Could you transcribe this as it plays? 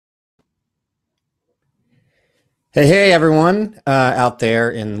Hey, everyone out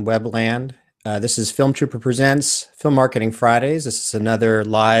there in Webland. This is Film Trooper Presents Film Marketing Fridays. This is another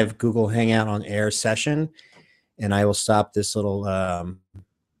live Google Hangout on Air session. And I will stop this little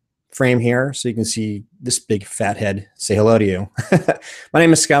frame here so you can see this big fat head say hello to you. My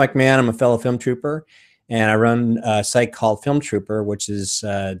name is Scott McMahon. I'm a fellow film trooper, and I run a site called Film Trooper, which is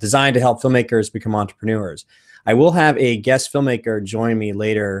designed to help filmmakers become entrepreneurs. I will have a guest filmmaker join me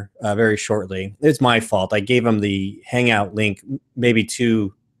later very shortly. It's my fault. I gave him the Hangout link maybe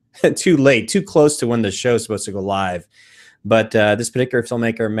too late, too close to when the show is supposed to go live. But this particular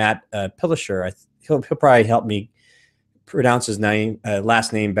filmmaker, Matt Pillischer, he'll probably help me pronounce his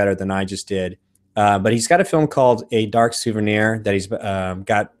last name better than I just did. But he's got a film called A Dark Souvenir that he's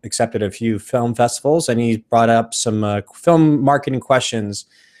got accepted at a few film festivals, and he brought up some film marketing questions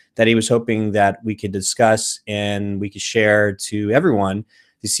that he was hoping that we could discuss and we could share to everyone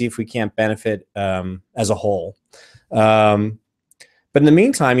to see if we can't benefit as a whole. But in the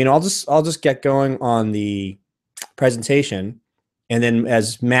meantime, I'll just get going on the presentation, and then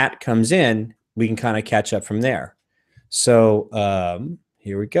as Matt comes in, we can kind of catch up from there. So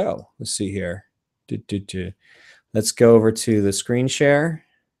here we go. Let's see here. Let's go over to the screen share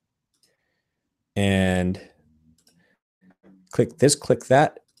and click this, click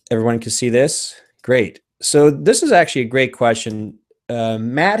that. Everyone can see this. Great. So this is actually a great question.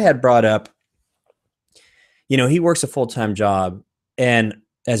 Matt had brought up, he works a full-time job, and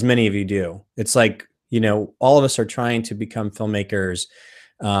as many of you do, it's like, all of us are trying to become filmmakers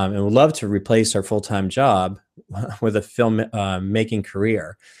and would love to replace our full-time job with a film making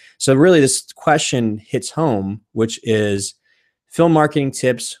career. So really this question hits home, which is film marketing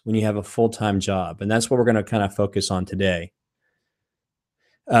tips when you have a full-time job. And that's what we're going to kind of focus on today.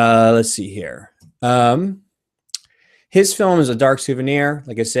 Let's see here. His film is A Dark Souvenir.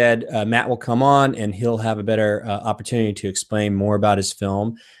 Like I said, Matt will come on and he'll have a better opportunity to explain more about his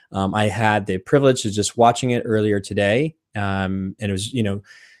film. I had the privilege of just watching it earlier today. And it was,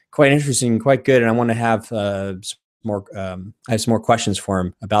 quite interesting, quite good. And I want to have I have some more questions for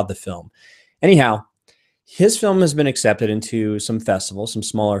him about the film. Anyhow, his film has been accepted into some festivals, some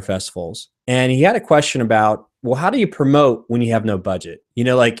smaller festivals. And he had a question about, well, how do you promote when you have no budget?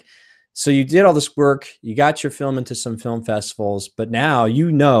 So you did all this work, you got your film into some film festivals, but now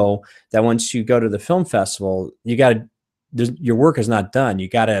that once you go to the film festival, your work is not done. You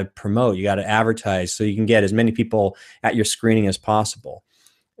got to promote, you got to advertise so you can get as many people at your screening as possible.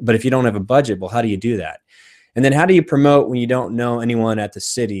 But if you don't have a budget, well, how do you do that? And then how do you promote when you don't know anyone at the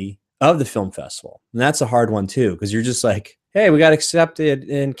city of the film festival? And that's a hard one too, because you're just like, hey, we got accepted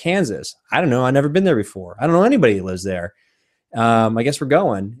in Kansas. I don't know. I've never been there before. I don't know anybody who lives there. I guess we're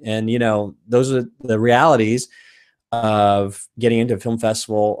going. And, those are the realities of getting into a film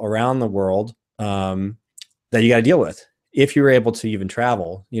festival around the world that you got to deal with. If you're able to even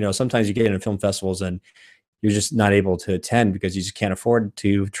travel, sometimes you get into film festivals and you're just not able to attend because you just can't afford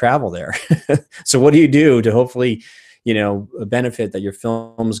to travel there. So what do you do to hopefully, benefit that your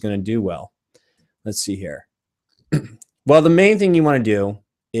film is going to do well? Let's see here. Well, the main thing you want to do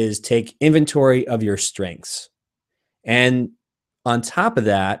is take inventory of your strengths. And on top of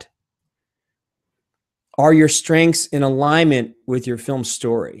that, are your strengths in alignment with your film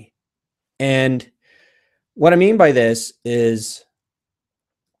story? And what I mean by this is,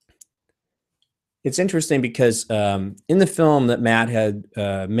 it's interesting because in the film that Matt had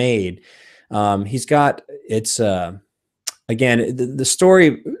made, again, the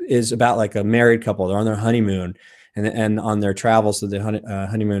story is about like a married couple. They're on their honeymoon, and on their travels to the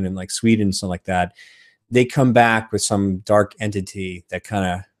honeymoon in like Sweden and stuff like that, they come back with some dark entity that kind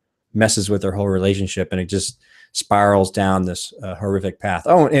of messes with their whole relationship, and it just spirals down this horrific path.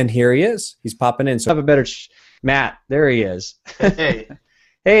 Oh, and here he is. He's popping in. So have a better Matt. There he is. Hey.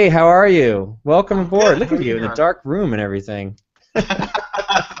 Hey, how are you? Welcome aboard. Good. Look at you in the dark room and everything.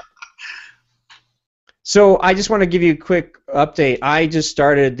 So I just want to give you a quick update. I just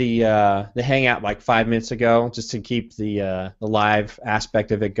started the Hangout like 5 minutes ago, just to keep the live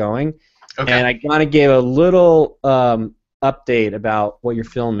aspect of it going. Okay. And I kind of gave a little update about what your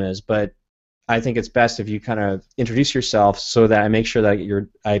film is, but I think it's best if you kind of introduce yourself so that I make sure that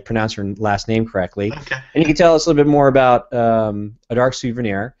I pronounce your last name correctly. Okay. And you can tell us a little bit more about A Dark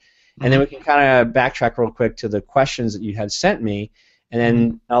Souvenir, and then we can kind of backtrack real quick to the questions that you had sent me, and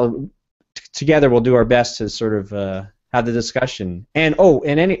then together we'll do our best to sort of have the discussion. And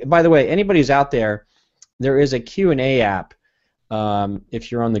by the way, anybody who's out there, there is a Q&A app.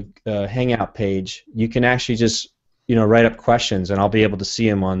 If you're on the Hangout page, you can actually just write up questions, and I'll be able to see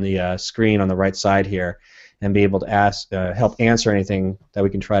them on the screen on the right side here, and be able to help answer anything that we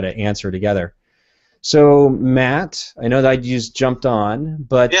can try to answer together. So Matt, I know that I just jumped on,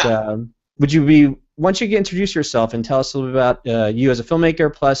 but Yeah. would you be, once you introduce yourself and tell us a little bit about you as a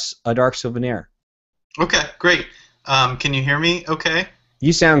filmmaker plus a Dark Souvenir? Okay, great. Can you hear me okay?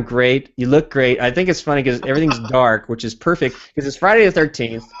 You sound great. You look great. I think it's funny because everything's dark, which is perfect because it's Friday the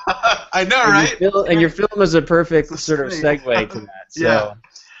 13th, I know, and right? It's your great. film is a perfect This sort is of me. segue to that. Yeah, So,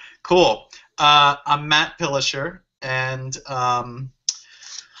 cool. I'm Matt Pillischer, and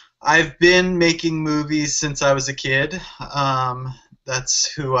I've been making movies since I was a kid.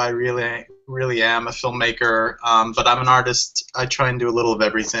 That's who I really am, a filmmaker. But I'm an artist. I try and do a little of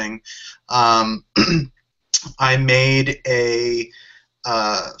everything. Um, I made a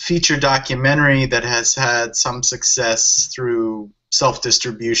feature documentary that has had some success through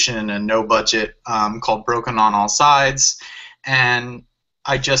self-distribution and no budget, called Broken on All Sides. And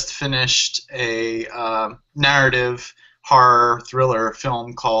I just finished a narrative horror thriller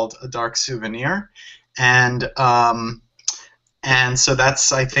film called A Dark Souvenir. And and so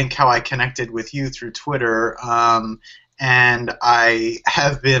that's, I think, how I connected with you through Twitter. And I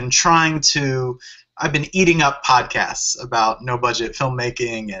have been I've been eating up podcasts about no budget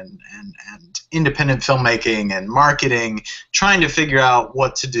filmmaking and independent filmmaking and marketing, trying to figure out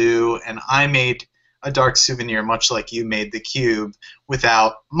what to do. And I made A Dark Souvenir, much like you made The Cube,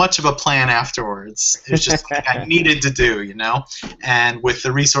 without much of a plan afterwards. It was just something I needed to do, and with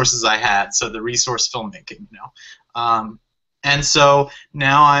the resources I had, so the resource filmmaking. And so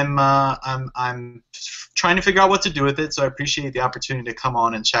now I'm trying to figure out what to do with it. So I appreciate the opportunity to come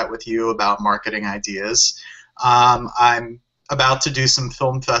on and chat with you about marketing ideas. I'm about to do some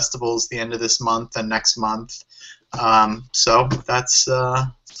film festivals the end of this month and next month. So that's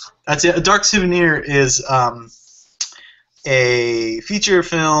it. A Dark Souvenir is a feature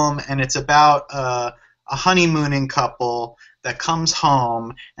film, and it's about a honeymooning couple that comes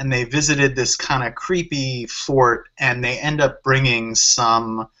home, and they visited this kind of creepy fort, and they end up bringing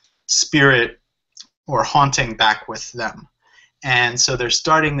some spirit or haunting back with them. And so they're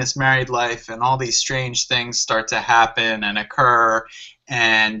starting this married life, and all these strange things start to happen and occur,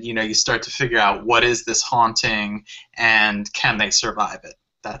 and you start to figure out what is this haunting, and can they survive it.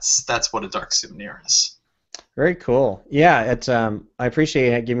 That's what A Dark Souvenir is. very cool. Yeah, it's I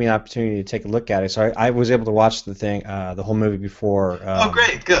appreciate it giving me the opportunity to take a look at it. So I was able to watch the whole movie before. Oh,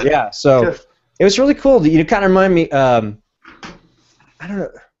 great, good, Yeah, so good. it was really cool. You kind of remind me. I don't know.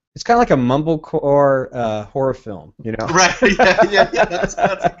 It's kind of like a mumblecore horror film, you know. Right, yeah. That's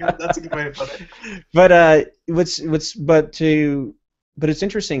a good way to put it. But but it's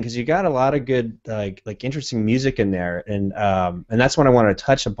interesting because you got a lot of good like interesting music in there, and that's what I wanted to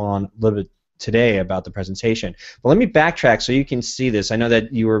touch upon a little bit today about the presentation. But let me backtrack so you can see this. I know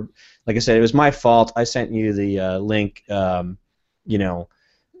that you were, like I said, it was my fault. I sent you the link, you know,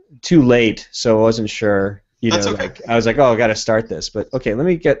 too late, so I wasn't sure. That's okay. Like I was like, oh, I got to start this. But okay, let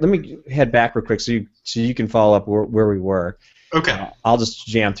me head back real quick so you can follow up where we were. Okay. I'll just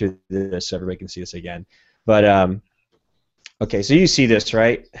jam through this so everybody can see this again. But okay, so you see this,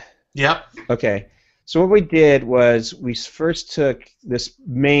 right? Yep. Okay. So what we did was we first took this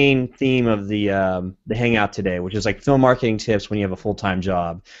main theme of the hangout today, which is like film marketing tips when you have a full-time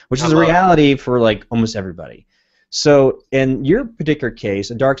job, which is a reality for like almost everybody. So in your particular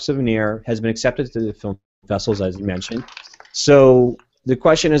case, A Dark Souvenir has been accepted to the film festivals, as you mentioned. So the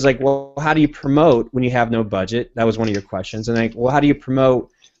question is like, well, how do you promote when you have no budget? That was one of your questions. And like, well, how do you promote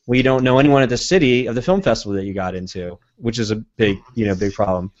when you don't know anyone at the city of the film festival that you got into, which is a big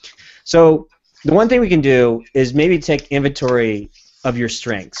problem. So the one thing we can do is maybe take inventory of your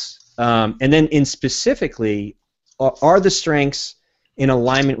strengths, and then in specifically, are the strengths in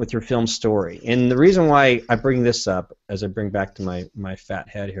alignment with your film story? And the reason why I bring this up, as I bring back to my fat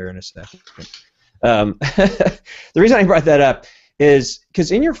head here in a second, the reason I brought that up is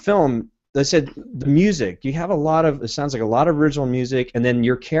because in your film, I said the music, you have a lot of, it sounds like a lot of original music, and then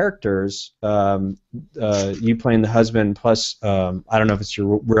your characters, you playing the husband plus, I don't know if it's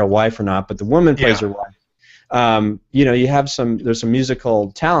your real wife or not, but the woman plays her wife. You have there's some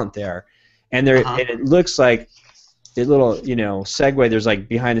musical talent there, and and it looks like a little, segue, there's like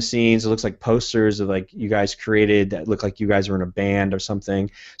behind the scenes, it looks like posters of like you guys created that look like you guys are in a band or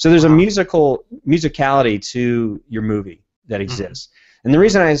something. So there's a musicality to your movie that exists. And the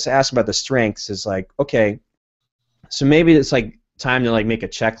reason I asked about the strengths is like, okay, so maybe it's like time to like make a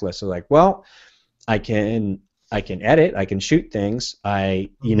checklist of like, well, I can edit, I can shoot things,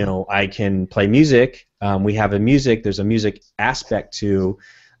 I can play music. There's a music aspect to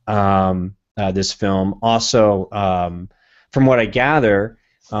this film. Also, from what I gather,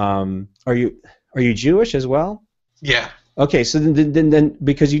 are you Jewish as well? Yeah. Okay, so then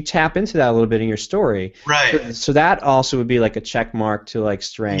because you tap into that a little bit in your story, Right. so that also would be like a check mark to like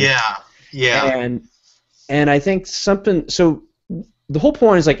strength. Yeah. Yeah. And I think something so the whole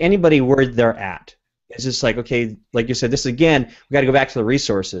point is like anybody where they're at. It's just like, okay, like you said, this again, we got to go back to the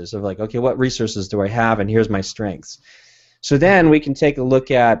resources of like, okay, what resources do I have, and here's my strengths. So then we can take a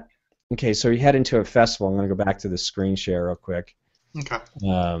look at, okay, so you head into a festival. I'm going to go back to the screen share real quick. Okay.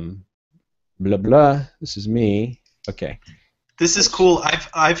 Blah blah. This is me. Okay. This is cool.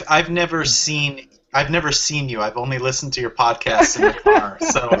 I've never seen you. I've only listened to your podcast in the car.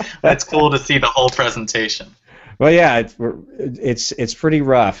 So it's cool to see the whole presentation. Well, yeah, it's pretty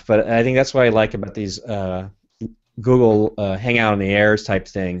rough, but I think that's what I like about these Google Hangout on the Airs type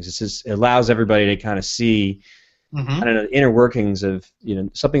things. It allows everybody to kind of see, I don't know, the inner workings of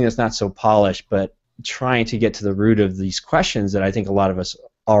something that's not so polished, but trying to get to the root of these questions that I think a lot of us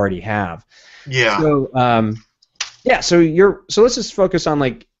already have. Yeah. So yeah, so let's just focus on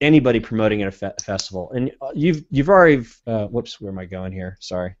like anybody promoting at a festival, and you've already whoops, where am I going here?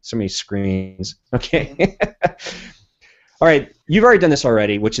 Sorry, so many screens. Okay, all right, you've already done this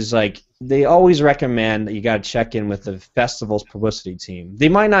already, which is like they always recommend that you got to check in with the festival's publicity team. They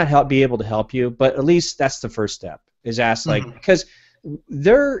might not be able to help you, but at least that's the first step. Is ask like because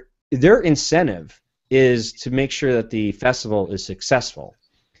their incentive is to make sure that the festival is successful.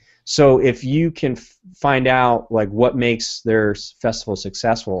 So if you can find out like what makes their festival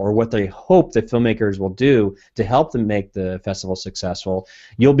successful, or what they hope the filmmakers will do to help them make the festival successful,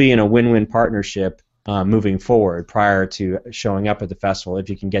 you'll be in a win-win partnership moving forward prior to showing up at the festival if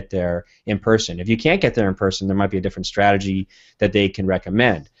you can get there in person. If you can't get there in person, there might be a different strategy that they can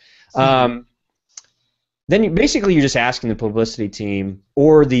recommend. Then basically you're just asking the publicity team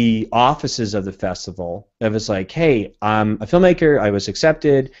or the offices of the festival if it's like, hey, I'm a filmmaker, I was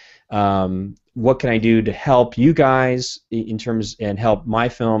accepted, what can I do to help you guys in terms and help my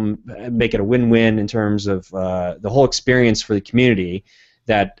film make it a win-win in terms of the whole experience for the community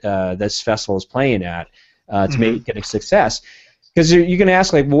that this festival is playing at to make it a success. Because you're going to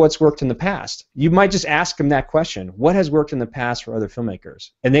ask, like, well, what's worked in the past? You might just ask them that question. What has worked in the past for other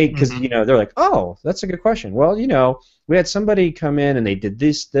filmmakers? And because they're like, oh, that's a good question. Well, we had somebody come in and they did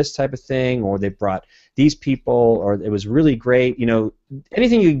this type of thing, or they brought these people, or it was really great.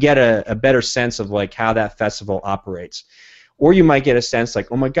 Anything you get a better sense of like how that festival operates, or you might get a sense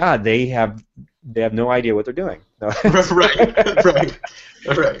like, oh my God, they have no idea what they're doing.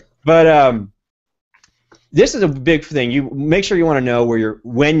 right. But this is a big thing. You make sure you want to know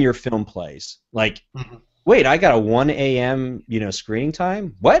when your film plays. Like, wait, I got a 1 a.m. screening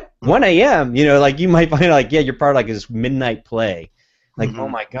time. What? 1 a.m. Like you might find like, yeah, you're part of like this midnight play. Like, oh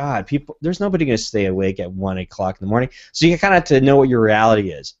my God, there's nobody gonna stay awake at 1 o'clock in the morning. So you kind of have to know what your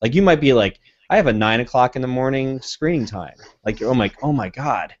reality is. Like you might be like, I have a 9 o'clock in the morning screening time. Like, oh my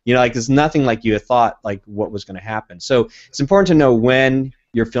God, like there's nothing like you had thought like what was gonna happen. So it's important to know when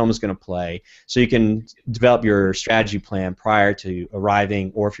your film is going to play, so you can develop your strategy plan prior to arriving,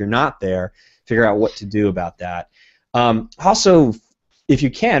 or if you're not there, figure out what to do about that. Also, if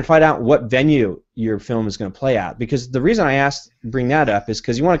you can, find out what venue your film is going to play at, because the reason I bring that up is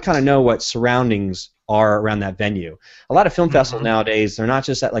because you want to kind of know what surroundings are around that venue. A lot of film festivals nowadays, they're not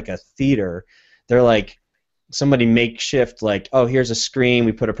just at like a theater, they're like somebody makeshift, like, oh, here's a screen,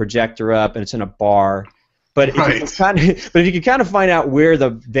 we put a projector up, and it's in a bar. But if you can kind of find out where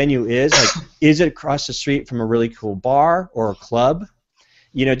the venue is, like, is it across the street from a really cool bar or a club?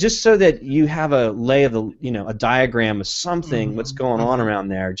 Just so that you have a lay of a diagram of something, what's going on around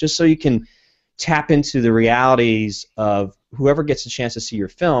there, just so you can tap into the realities of whoever gets a chance to see your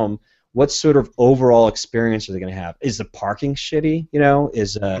film. What sort of overall experience are they going to have? Is the parking shitty?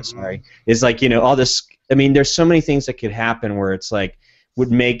 Is like all this. I mean, there's so many things that could happen where it's like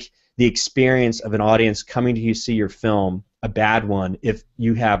would make the experience of an audience coming to you see your film a bad one if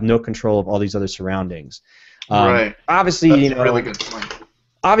you have no control of all these other surroundings. Right. Obviously, that's a really good point.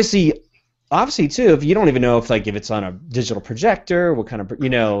 Obviously, too, if you don't even know if it's on a digital projector, what kind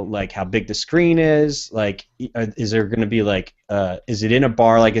of like how big the screen is, like is there going to be like is it in a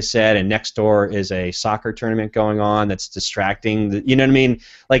bar, like I said, and next door is a soccer tournament going on that's distracting? You know what I mean?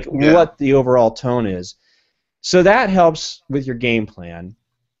 Like what the overall tone is. So that helps with your game plan.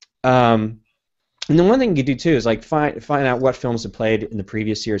 And then one thing you do too is like find out what films have played in the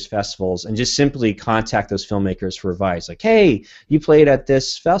previous year's festivals, and just simply contact those filmmakers for advice. Like, hey, you played at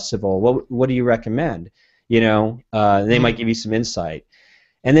this festival. What do you recommend? They might give you some insight.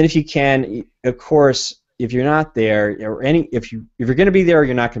 And then if you can, of course, if you're not there, or if you're going to be there or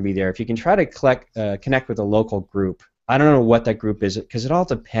you're not going to be there, if you can try to connect with a local group. I don't know what that group is, because it all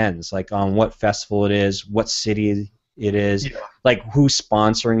depends, like on what festival it is, what city It is Yeah. like who's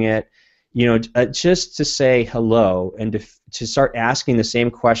sponsoring it. Just to say hello and to start asking the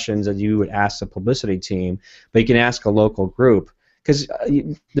same questions that you would ask the publicity team, but you can ask a local group, because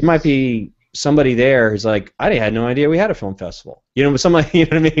there might be somebody there who's like, I had no idea we had a film festival. But somebody, you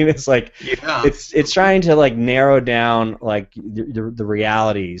know what I mean? It's like, Yeah. it's trying to like narrow down like the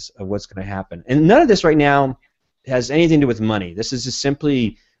realities of what's going to happen, and none of this right now has anything to do with money. This is just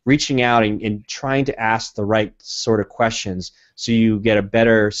simply reaching out and trying to ask the right sort of questions so you get a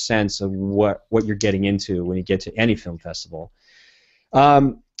better sense of what you're getting into when you get to any film festival.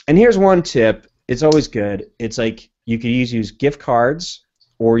 And here's one tip. It's always good. It's like you could use gift cards,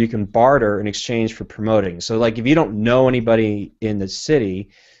 or you can barter in exchange for promoting. So like if you don't know anybody in the city,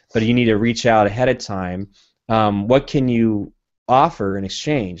 but you need to reach out ahead of time, what can you offer in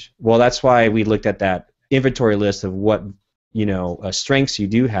exchange? Well, that's why we looked at that inventory list of what strengths you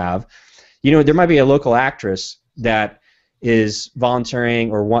do have. There might be a local actress that is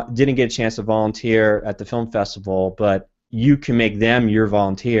volunteering or didn't get a chance to volunteer at the film festival, but you can make them your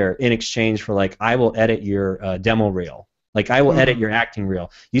volunteer in exchange for, like, I will edit your demo reel. Like, I will edit your acting reel.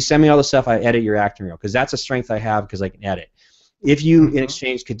 You send me all the stuff, I edit your acting reel, because that's a strength I have because I can edit. If you, in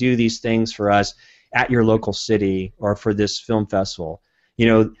exchange, could do these things for us at your local city or for this film festival,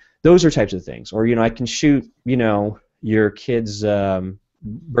 those are types of things. Or, I can shoot, your kid's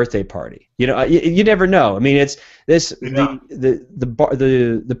birthday party. You never know. I mean, it's this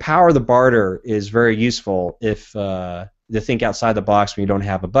the power of the barter is very useful if to think outside the box when you don't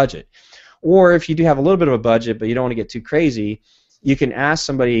have a budget, or if you do have a little bit of a budget but you don't want to get too crazy, you can ask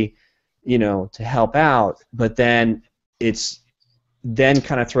somebody, to help out, but then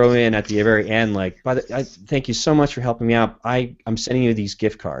kind of throw in at the very end, like, thank you so much for helping me out. I'm sending you these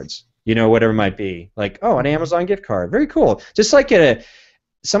gift cards. Whatever it might be, like, oh, an Amazon gift card, very cool. Just like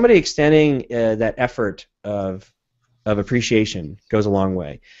somebody extending that effort of appreciation goes a long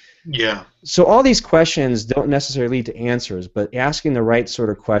way. Yeah. So all these questions don't necessarily lead to answers, but asking the right sort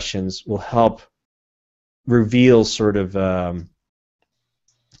of questions will help reveal sort of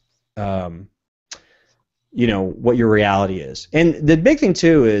what your reality is. And the big thing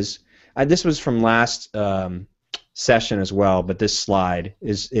too is this was from last session as well, but this slide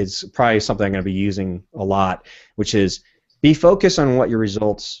is probably something I'm going to be using a lot, which is be focused on what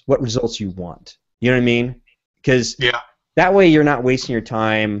results you want. You know what I mean? Because that way you're not wasting your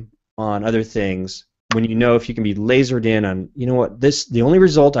time on other things when if you can be lasered in on, the only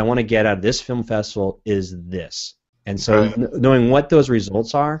result I want to get out of this film festival is this. And so knowing what those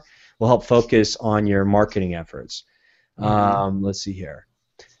results are will help focus on your marketing efforts. Let's see here.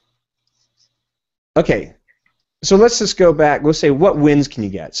 Okay. So let's just go back. We'll say, what wins can you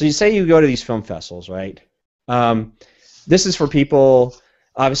get? So you say you go to these film festivals, right? This is for people,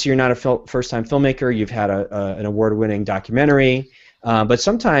 obviously you're not a first-time filmmaker. You've had an award-winning documentary. But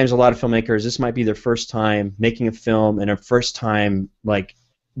sometimes a lot of filmmakers, this might be their first time making a film and a first time, like,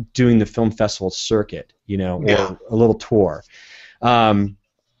 doing the film festival circuit, or a little tour.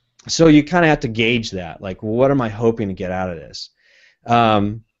 So you kind of have to gauge that. Like, well, what am I hoping to get out of this?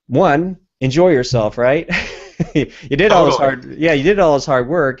 One, enjoy yourself, right? You did all this hard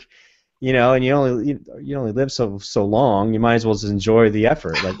work, and you only live so long. You might as well just enjoy the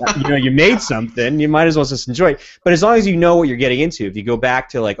effort. Like, you made something, you might as well just enjoy it. But as long as you know what you're getting into, if you go back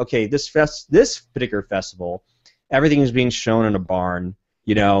to, like, okay, this particular festival, everything is being shown in a barn,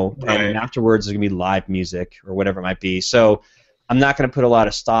 and afterwards there's gonna be live music or whatever it might be. So I'm not going to put a lot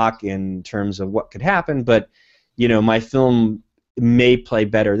of stock in terms of what could happen, but my film may play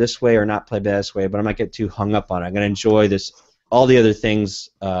better this way or not play better this way, but I'm not get too hung up on it. I'm going to enjoy all the other things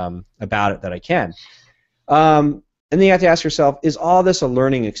about it that I can. And then you have to ask yourself, is all this a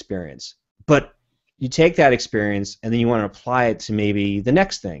learning experience? But you take that experience and then you want to apply it to maybe the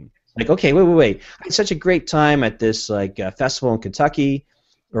next thing. Like, okay, wait. I had such a great time at this festival in Kentucky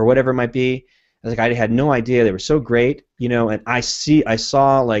or whatever it might be. Like, I had no idea they were so great, and I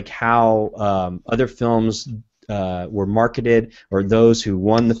saw like how other films were marketed, or those who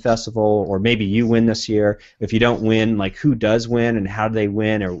won the festival, or maybe you win this year. If you don't win, like, who does win and how do they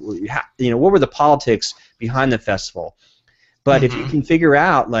win, or what were the politics behind the festival? But if you can figure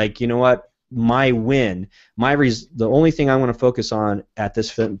out, like, what, my win, the only thing I want to focus on at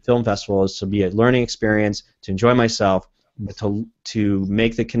this film festival is to be a learning experience, to enjoy myself, but to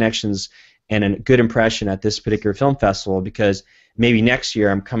make the connections and a good impression at this particular film festival, because maybe next year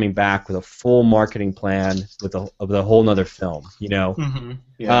I'm coming back with a full marketing plan with a whole nother film, And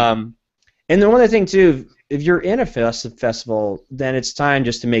then one other thing too, if you're in a festival, then it's time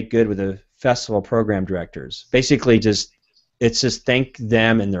just to make good with the festival program directors. Basically, it's just thank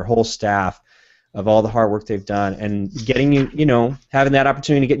them and their whole staff of all the hard work they've done and getting you, having that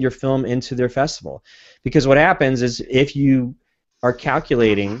opportunity to get your film into their festival. Because what happens is if you are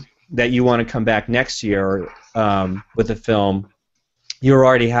calculating that you want to come back next year with a film, you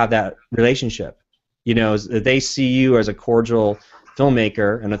already have that relationship. They see you as a cordial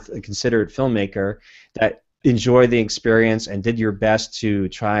filmmaker and a considerate filmmaker that enjoy the experience and did your best to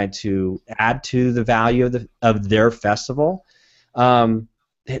try to add to the value of their festival.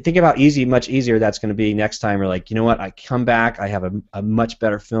 Think about much easier that's going to be next time. You're like, you know what? I come back. I have a much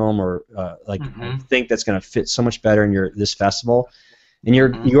better film, or I think that's going to fit so much better in this festival, and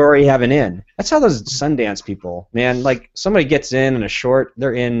you already have an in. That's how those Sundance people, man. Like somebody gets in a short,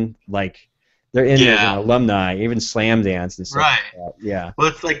 they're in as an alumni, even Slam Dance and stuff. Right. Like that. Yeah.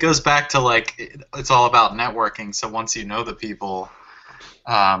 Well, it goes back to it's all about networking. So once you know the people,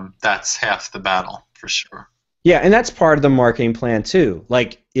 that's half the battle for sure. Yeah, and that's part of the marketing plan too.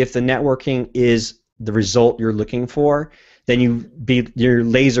 Like if the networking is the result you're looking for, then you're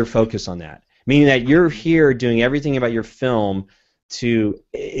laser focused on that. Meaning that you're here doing everything about your film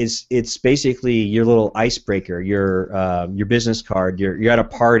it's basically your little icebreaker, your business card. You're at a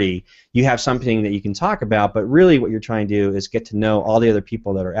party, you have something that you can talk about, but really what you're trying to do is get to know all the other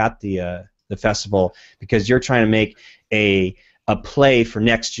people that are at the festival, because you're trying to make a play for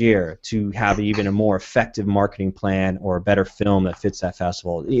next year to have even a more effective marketing plan or a better film that fits that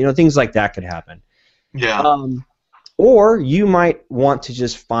festival. Things like that could happen. Yeah. Or you might want to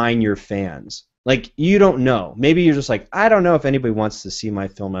just find your fans. Like, you don't know. Maybe you're just like, I don't know if anybody wants to see my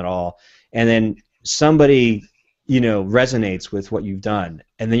film at all. And then somebody, resonates with what you've done.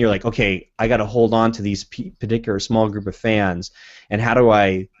 And then you're like, okay, I got to hold on to these particular small group of fans. And how do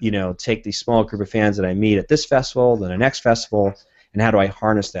I, take these small group of fans that I meet at this festival, then the next festival, and how do I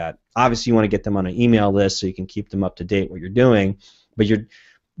harness that? Obviously, you want to get them on an email list so you can keep them up to date what you're doing.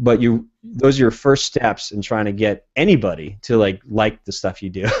 But those are your first steps in trying to get anybody to like the stuff you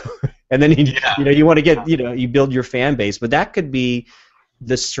do. And then you want to get you build your fan base, but that could be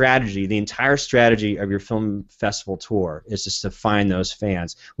the strategy. The entire strategy of your film festival tour is just to find those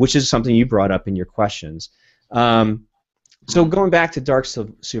fans, which is something you brought up in your questions. So going back to Dark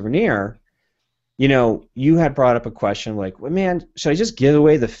Souvenir, you had brought up a question like, well, man, should I just give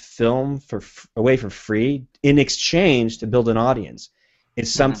away the film away for free in exchange to build an audience? It's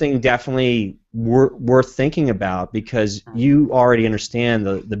something definitely worth thinking about, because you already understand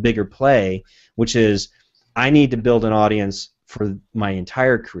the bigger play, which is I need to build an audience for my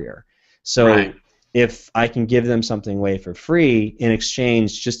entire career. So if I can give them something away for free in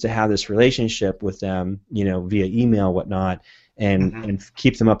exchange just to have this relationship with them, via email, whatnot, and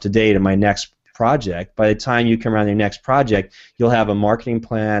keep them up to date in my next project, by the time you come around your next project, you'll have a marketing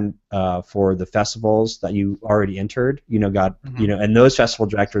plan for the festivals that you already entered. And those festival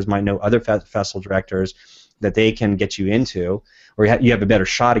directors might know other festival directors that they can get you into, or you have a better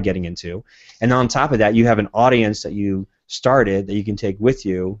shot at getting into. And on top of that, you have an audience that you started that you can take with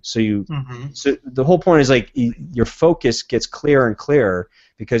you. So so the whole point is your focus gets clearer and clearer,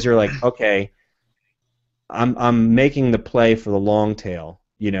 because you're like, okay, I'm making the play for the long tail.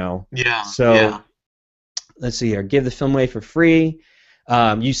 So let's see here. Give the film away for free.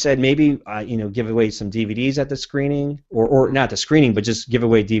 You said maybe give away some DVDs at the screening, or not the screening, but just give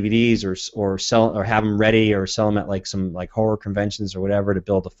away DVDs, or sell, or have them ready, or sell them at some horror conventions or whatever to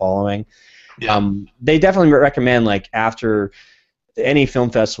build a following. They definitely recommend after any film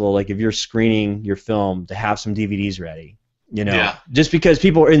festival, if you're screening your film, to have some DVDs ready. Just because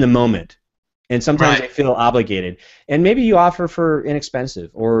people are in the moment. And sometimes they feel obligated. And maybe you offer for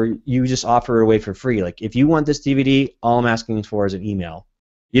inexpensive, or you just offer it away for free. Like, if you want this DVD, all I'm asking for is an email.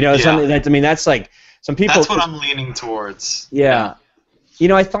 Something that, that's some people. That's what I'm leaning towards. Yeah.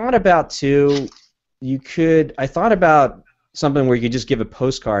 I thought about too. I thought about something where you could just give a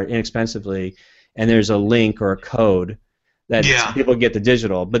postcard inexpensively, and there's a link or a code that people get the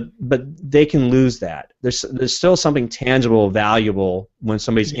digital, but they can lose that. There's still something tangible, valuable when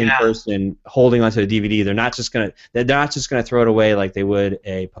somebody's in person holding onto the DVD. They're not just gonna throw it away like they would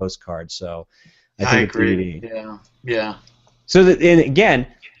a postcard. So I think agree. DVD. Yeah. So and again,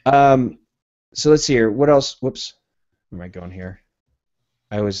 so let's see here. What else? Whoops, where am I going here?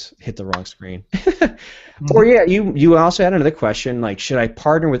 I always hit the wrong screen. Or you also had another question, like, should I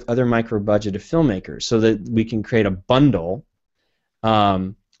partner with other micro-budgeted filmmakers so that we can create a bundle,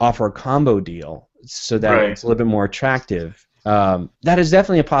 offer a combo deal, so that it's a little bit more attractive? That is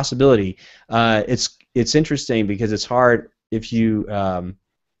definitely a possibility. It's interesting because it's hard if you have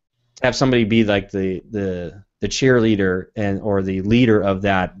somebody be like the cheerleader or the leader of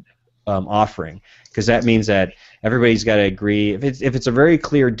that offering, because that means that everybody's got to agree. If it's a very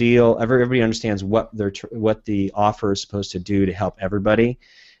clear deal, everybody understands what what the offer is supposed to do to help everybody.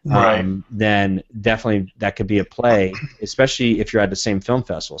 Right. Then definitely that could be a play, especially if you're at the same film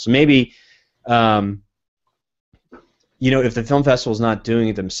festival. So maybe, if the film festival is not doing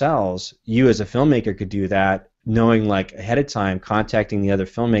it themselves, you as a filmmaker could do that, knowing like ahead of time, contacting the other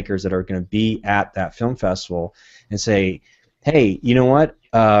filmmakers that are going to be at that film festival, and say, hey, you know what?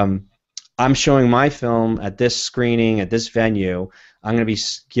 I'm showing my film at this screening at this venue. I'm going to be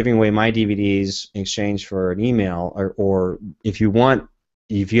giving away my DVDs in exchange for an email, or if you have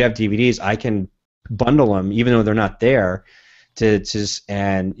DVDs, I can bundle them even though they're not there,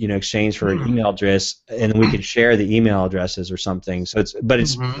 and exchange for an email address, and then we can share the email addresses or something. So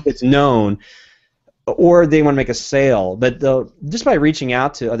it's known. Or they want to make a sale, but just by reaching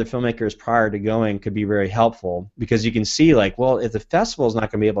out to other filmmakers prior to going could be very helpful, because you can see, like, well, if the festival is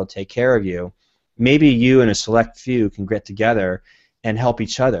not going to be able to take care of you, maybe you and a select few can get together and help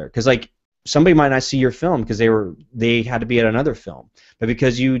each other. Because like somebody might not see your film because they had to be at another film, but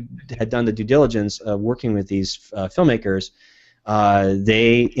because you had done the due diligence of working with these filmmakers,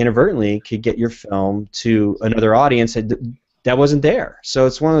 they inadvertently could get your film to another audience that wasn't there. So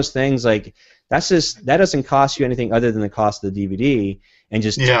it's one of those things like. That doesn't cost you anything other than the cost of the DVD and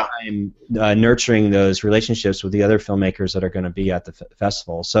just time nurturing those relationships with the other filmmakers that are going to be at the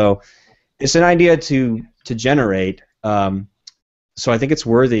festival. So it's an idea to generate. So I think it's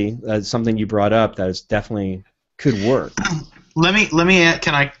worthy. Something you brought up that is definitely could work. Let me add,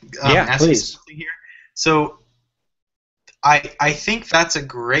 can I ask you something here? So I think that's a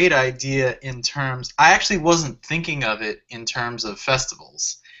great idea in terms. I actually wasn't thinking of it in terms of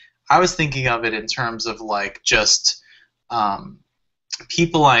festivals. I was thinking of it in terms of like just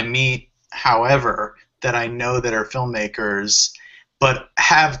people I meet, however, that I know that are filmmakers, but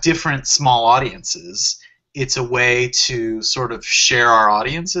have different small audiences. It's a way to sort of share our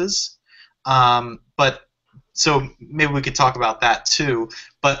audiences. But so maybe we could talk about that too.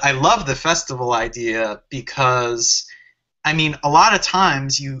 But I love the festival idea because, I mean, a lot of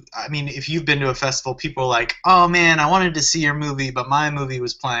times if you've been to a festival, people are like, oh man, I wanted to see your movie, but my movie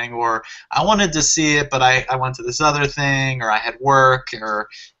was playing, or I wanted to see it, but I went to this other thing, or I had work, or,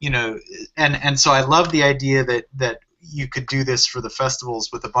 and so I love the idea that you could do this for the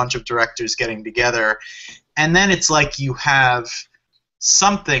festivals with a bunch of directors getting together, and then it's like you have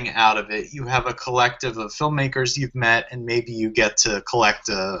something out of it. You have a collective of filmmakers you've met, and maybe you get to collect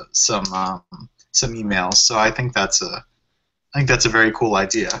some emails. So I think that's a very cool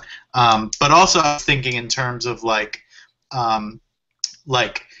idea. But also I was thinking in terms of like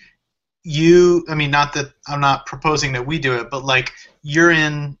you, I mean, not that I'm not proposing that we do it, but like you're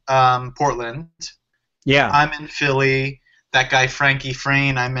in Portland. Yeah. I'm in Philly. That guy Frankie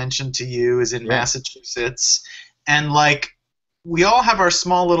Frayne I mentioned to you is in Massachusetts. And like we all have our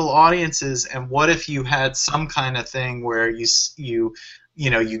small little audiences, and what if you had some kind of thing where you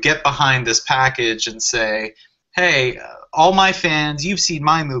get behind this package and say, hey, all my fans, you've seen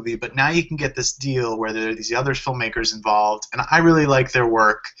my movie, but now you can get this deal where there are these other filmmakers involved, and I really like their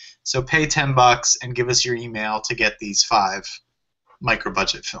work, so pay $10 and give us your email to get these 5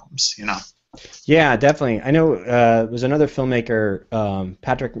 micro-budget films, Yeah, definitely. I know there was another filmmaker,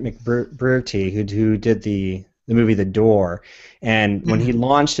 Patrick McBrearty, who did the movie The Door, and when he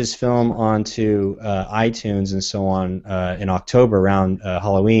launched his film onto iTunes and so on in October around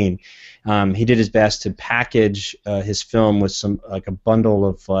Halloween, he did his best to package his film with a bundle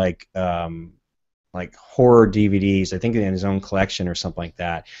of like horror DVDs, I think in his own collection or something like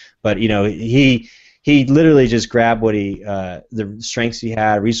that. But he literally just grabbed what the strengths he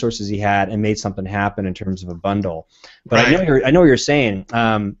had, resources he had, and made something happen in terms of a bundle. But right. I know what you're saying.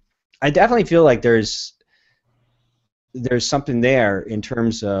 I definitely feel like there's something there in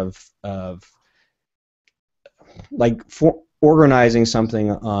terms of like organizing something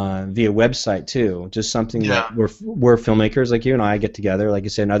via website too, just something that we're filmmakers like you and I get together, like you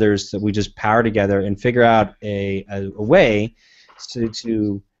said, and others, that we just power together and figure out a way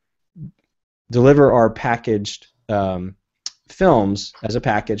to deliver our packaged films as a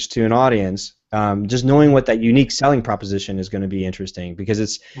package to an audience. Just knowing what that unique selling proposition is going to be interesting, because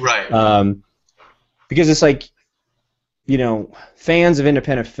it's because it's like, fans of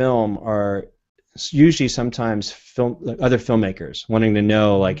independent film are usually sometimes other filmmakers wanting to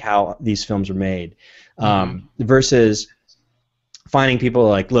know like how these films are made, versus finding people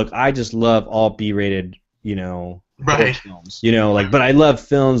like, look, I just love all B-rated, horror films, but I love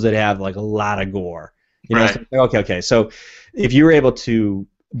films that have like a lot of gore, So, okay. So if you were able to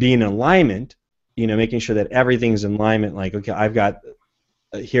be in alignment, making sure that everything's in alignment, like, okay, I've got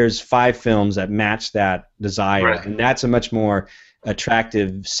here's 5 films that match that desire, Right. and that's a much more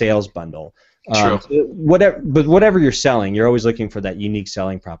attractive sales bundle. True. So whatever you're selling, you're always looking for that unique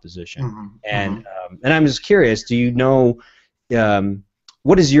selling proposition. Hmm. And I'm just curious, do you know,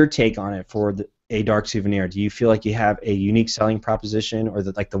 what is your take on it for a Dark Souvenir? Do you feel like you have a unique selling proposition, or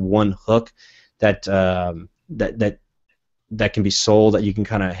like the one hook that that can be sold, that you can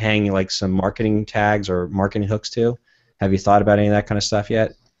kind of hang like some marketing tags or marketing hooks to? Have you thought about any of that kind of stuff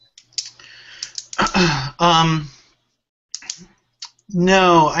yet? um,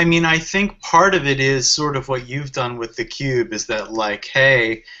 no, I mean, I think part of it is sort of what you've done with the cube, is that like,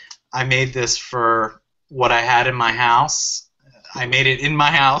 hey, I made this for what I had in my house. I made it in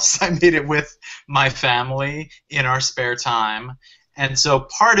my house. I made it with my family in our spare time. And so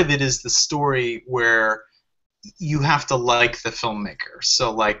part of it is the story where you have to like the filmmaker.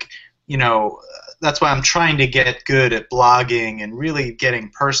 So like, you know, that's why I'm trying to get good at blogging and really getting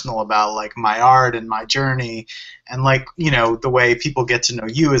personal about like my art and my journey, and like, you know, the way people get to know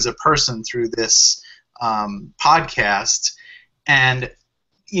you as a person through this podcast. And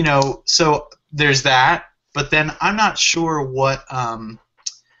you know, so there's that. But then I'm not sure what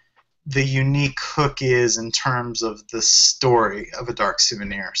the unique hook is in terms of the story of A Dark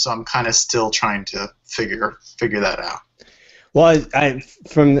Souvenir. So I'm kind of still trying to figure that out. Well,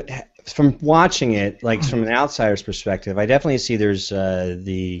 from watching it, like from an outsider's perspective, I definitely see there's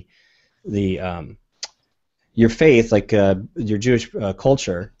the your faith, like your Jewish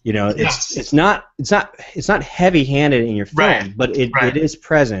culture. You know, Yes. it's not heavy-handed in your film, Right. but it Right. is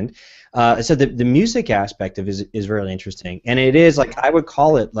present. So the music aspect of it is really interesting, and it is like, I would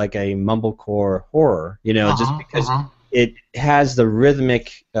call it like a mumblecore horror. You know, just because it has the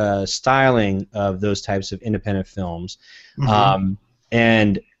rhythmic styling of those types of independent films,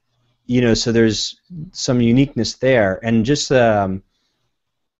 and you know, so there's some uniqueness there, and just so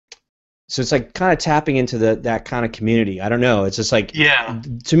it's like kind of tapping into that kind of community. I don't know. It's just like, Yeah.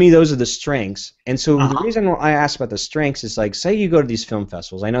 to me, those are the strengths. And so the reason I asked about the strengths is like, say you go to these film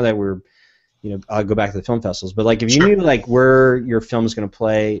festivals. I know that I'll go back to the film festivals, but like if you knew like where your film is going to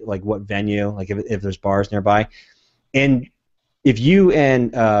play, like what venue, like if there's bars nearby, and if you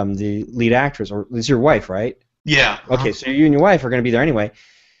and the lead actress, or it's your wife, right? Yeah. Okay, so you and your wife are going to be there anyway.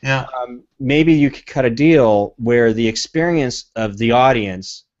 Yeah. Maybe you could cut a deal where the experience of the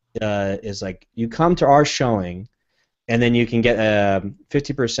audience is like, you come to our showing, and then you can get a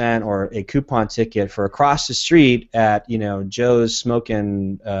 50% or a coupon ticket for across the street at, you know, Joe's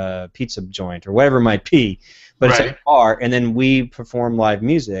Smoking Pizza Joint or whatever it might be, but it's a bar, and then we perform live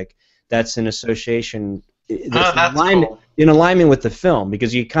music that's in association, That's cool. in alignment with the film,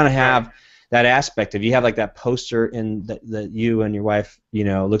 because you kind of have that aspect of, you have like that poster in that you and your wife, you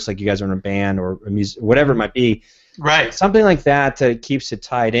know, looks like you guys are in a band or a music, whatever it might be. Right. Something like that that keeps it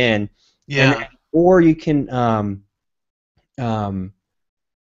tied in. Yeah. Or you can, I don't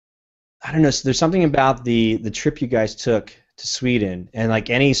know. So there's something about the trip you guys took to Sweden, and like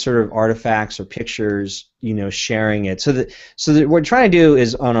any sort of artifacts or pictures, you know, sharing it. So that what we're trying to do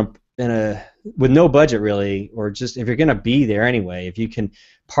is with no budget really, or just if you're going to be there anyway, if you can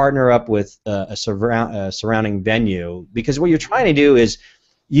partner up with a surrounding venue, because what you're trying to do is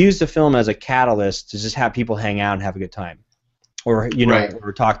use the film as a catalyst to just have people hang out and have a good time, or you know,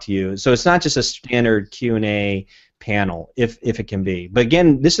 or talk to you. So it's not just a standard Q&A panel, if it can be. But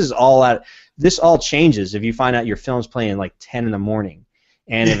again, this all changes if you find out your film's playing like 10 in the morning,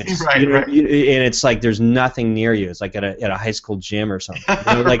 and if it's and it's like there's nothing near you. It's like at a high school gym or something.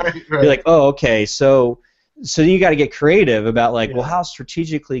 You know, like you're like, oh, okay, so you got to get creative about like, well, how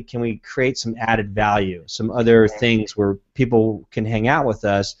strategically can we create some added value, some other things where people can hang out with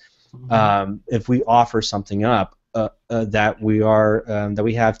us, if we offer something up that we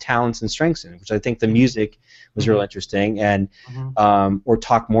have talents and strengths in, which I think the music was real interesting, and or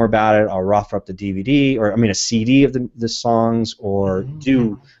talk more about it, or offer up the DVD, or I mean a CD of the songs, or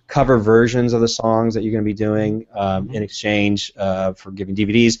do cover versions of the songs that you're going to be doing in exchange for giving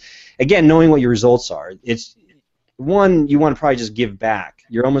DVDs. Again, knowing what your results are, it's one, you want to probably just give back.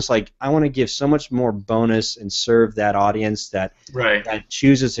 You're almost like, I want to give so much more bonus and serve that audience that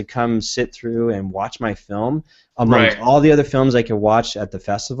chooses to come sit through and watch my film amongst all the other films I can watch at the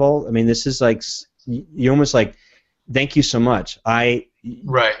festival. I mean, this is like, you're almost like, thank you so much. I'm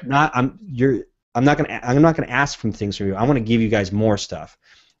not gonna ask for things from you. I want to give you guys more stuff.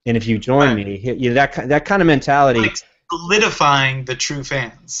 And if you join me, you know, that kind of mentality, like solidifying the true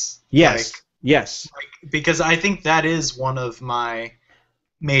fans. Yes. Because I think that is one of my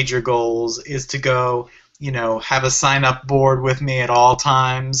major goals, is to go, you know, have a sign-up board with me at all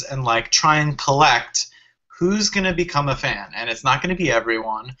times, and like try and collect who's going to become a fan, and it's not going to be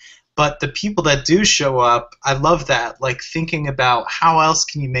everyone. But the people that do show up, I love that. Like thinking about how else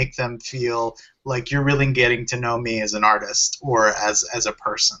can you make them feel like you're really getting to know me as an artist or as a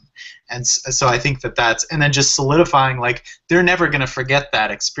person. And so I think that's, and then just solidifying, like they're never going to forget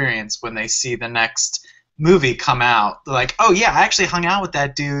that experience when they see the next movie come out. They're like, oh yeah, I actually hung out with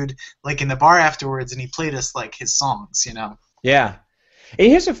that dude like in the bar afterwards, and he played us like his songs, you know. Yeah. And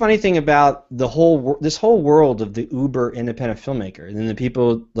here's the funny thing about this whole world of the uber independent filmmaker, and then the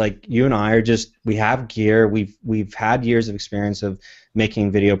people like you and I are just, we have gear, we've had years of experience of making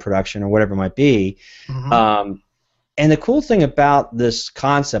video production or whatever it might be. Mm-hmm. And the cool thing about this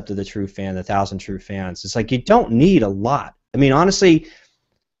concept of the true fan, the 1,000 true fans, is like you don't need a lot. I mean, honestly,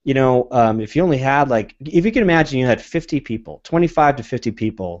 you know, if you only had like, if you can imagine you had 50 people, 25 to 50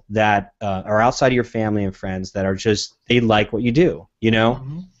 people that are outside of your family and friends that are just, they like what you do, you know?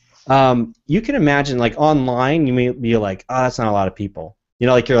 Mm-hmm. You can imagine like online, you may be like, oh, that's not a lot of people. You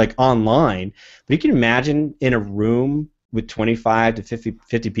know, like you're like online, but you can imagine in a room with 25 to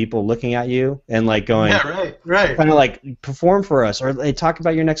 50 people looking at you and like going, Yeah, right. kind of like perform for us, or they talk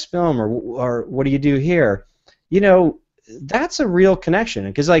about your next film, or what do you do here? You know, that's a real connection,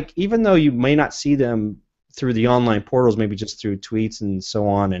 because like even though you may not see them through the online portals, maybe just through tweets and so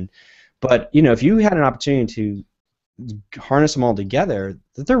on, but you know, if you had an opportunity to harness them all together,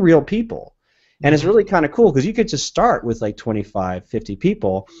 that they're real people. And it's really kind of cool because you could just start with like 25, 50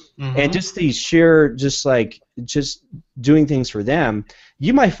 people, and just these sheer, just doing things for them.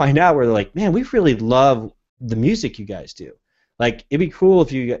 You might find out where they're like, man, we really love the music you guys do. Like, it'd be cool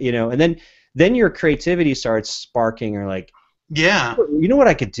if you know, and then your creativity starts sparking, or like, Yeah. you know what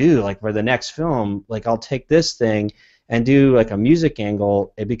I could do, like for the next film, like I'll take this thing and do like a music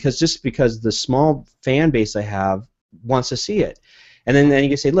angle, because the small fan base I have wants to see it. And then you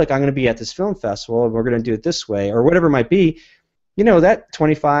can say, look, I'm going to be at this film festival, and we're going to do it this way, or whatever it might be. You know, that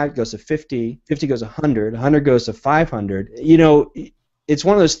 25 goes to 50, 50 goes to 100, 100 goes to 500. You know, it's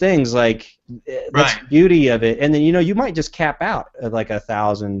one of those things, like, that's the beauty of it. And then, you know, you might just cap out at like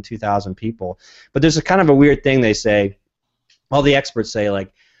 1,000, 2,000 people. But there's a kind of a weird thing they say, all the experts say,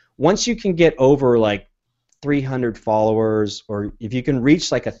 like, once you can get over like 300 followers, or if you can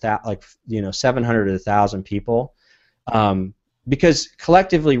reach like 700 to 1,000 people, because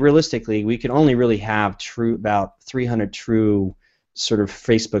collectively, realistically, we can only really have about 300 true sort of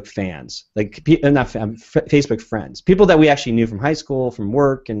Facebook fans, like Facebook friends, people that we actually knew from high school, from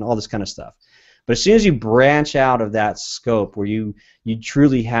work, and all this kind of stuff. But as soon as you branch out of that scope, where you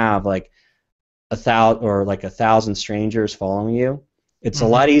truly have like 1,000 or like 1,000 strangers following you, it's a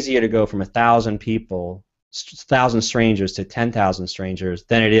lot easier to go from 1,000 people, 1,000 strangers, to 10,000 strangers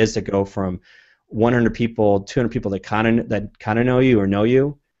than it is to go from 100 people, 200 people that kind of know you or know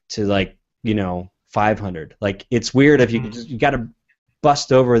you, to like, you know, 500. Like, it's weird if you got to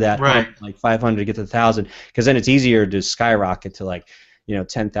bust over that hump, like 500 to get to 1,000, because then it's easier to skyrocket to like, you know,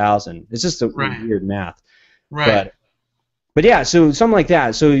 10,000. It's just a weird math. But yeah, so something like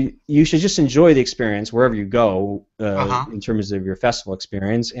that. So you should just enjoy the experience wherever you go, in terms of your festival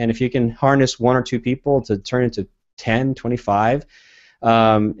experience. And if you can harness 1 or 2 people to turn into 10, 25,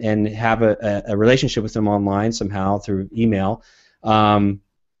 and have a relationship with them online somehow through email,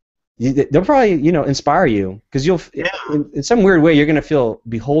 they'll probably, you know, inspire you, because you'll, in some weird way, you're going to feel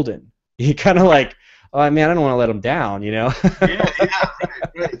beholden. You kind of like, oh man, I don't want to let them down, you know.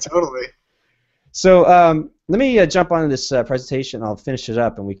 Right, totally. So let me jump on this presentation. I'll finish it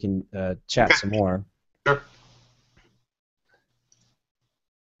up, and we can chat some more. Sure.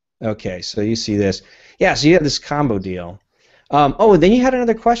 Okay, so you see this. Yeah, so you have this combo deal. Oh, and then you had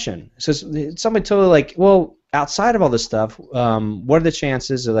another question. So somebody told you, like, well, outside of all this stuff, what are the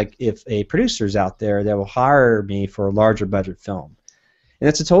chances of, like, if a producer's out there that will hire me for a larger budget film? And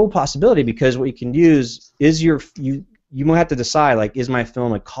that's a total possibility, because what you can use is you might have to decide, like, is my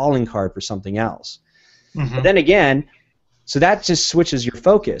film a calling card for something else? But then again, so that just switches your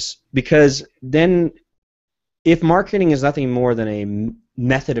focus, because then if marketing is nothing more than a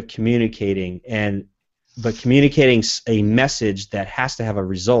method of communicating, but communicating a message that has to have a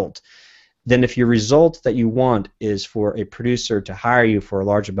result, then if your result that you want is for a producer to hire you for a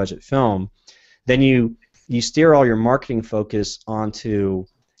larger budget film, then you steer all your marketing focus onto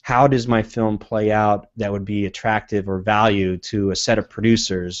how does my film play out that would be attractive or value to a set of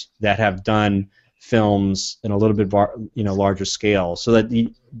producers that have done films in a little bit larger scale, so that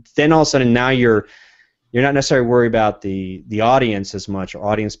then all of a sudden now you're not necessarily worried about the audience as much, or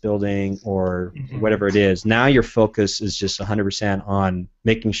audience building, or whatever it is. Now your focus is just 100% on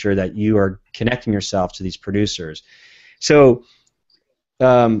making sure that you are connecting yourself to these producers. So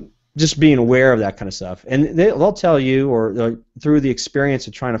just being aware of that kind of stuff. And they'll tell you, or through the experience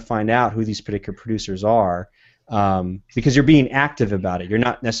of trying to find out who these particular producers are, because you're being active about it. You're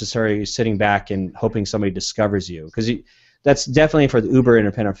not necessarily sitting back and hoping somebody discovers you. Because that's definitely for the uber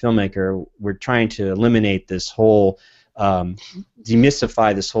independent filmmaker. We're trying to eliminate this whole,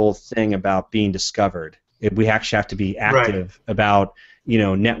 demystify this whole thing about being discovered. We actually have to be active about,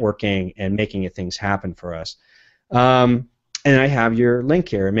 networking and making things happen for us. And I have your link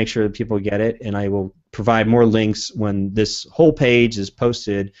here. Make sure that people get it, and I will provide more links when this whole page is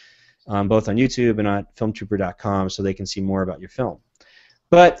posted, both on YouTube and on filmtrooper.com, so they can see more about your film.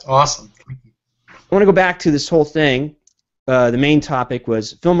 But awesome. I want to go back to this whole thing. The main topic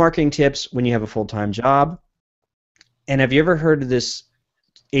was film marketing tips when you have a full-time job. And have you ever heard of this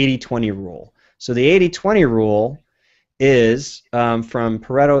 80-20 rule? So the 80-20 rule is from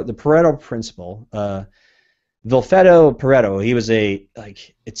Pareto, the Pareto principle. Vilfredo Pareto, he was a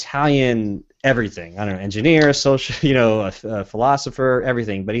Italian everything. I don't know, engineer, social, a philosopher,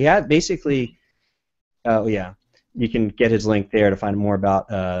 everything. But he had basically, you can get his link there to find more about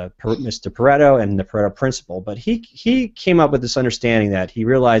Mr. Pareto and the Pareto principle. But he came up with this understanding that he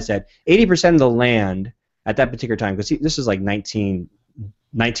realized that 80% of the land at that particular time, because this is like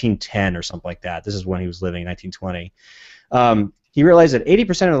 1910 or something like that. This is when he was living, 1920. He realized that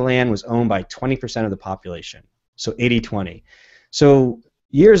 80% of the land was owned by 20% of the population, so 80-20. So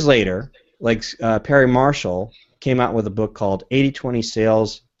years later, like Perry Marshall came out with a book called 80-20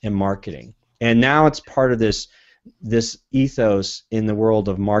 Sales and Marketing, and now it's part of this ethos in the world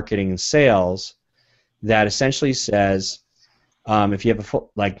of marketing and sales that essentially says, if you have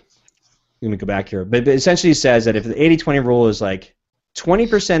let me go back here, but it essentially says that if the 80-20 rule is like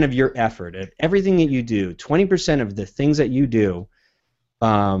 20% of your effort, of everything that you do, 20% of the things that you do,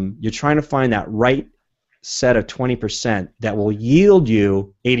 you're trying to find that right set of 20% that will yield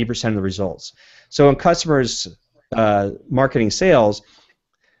you 80% of the results. So in customers' marketing sales,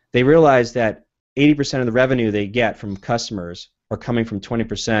 they realize that 80% of the revenue they get from customers are coming from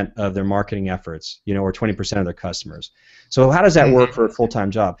 20% of their marketing efforts, or 20% of their customers. So how does that work for a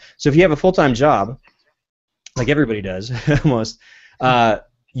full-time job? So if you have a full-time job, like everybody does almost,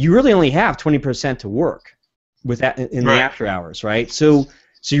 you really only have 20% to work with that in the after hours, right? So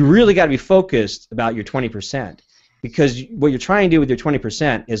you really got to be focused about your 20%, because what you're trying to do with your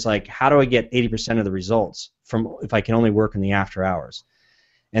 20% is like, how do I get 80% of the results from if I can only work in the after hours?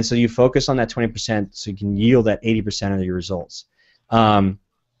 And so you focus on that 20% so you can yield that 80% of your results.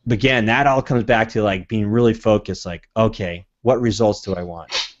 Again, that all comes back to like being really focused. Like, okay, what results do I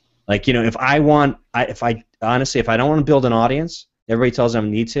want? Like, if I don't want to build an audience, everybody tells them I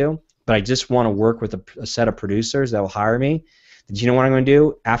need to, but I just want to work with a set of producers that will hire me. Do you know what I'm going to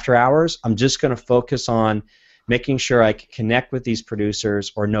do? After hours, I'm just going to focus on making sure I can connect with these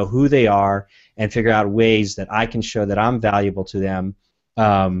producers or know who they are and figure out ways that I can show that I'm valuable to them,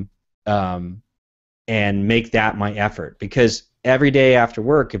 and make that my effort. Because every day after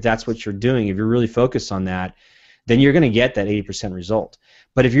work, if that's what you're doing, if you're really focused on that, then you're going to get that 80% result.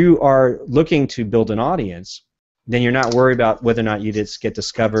 But if you are looking to build an audience, then you're not worried about whether or not you just get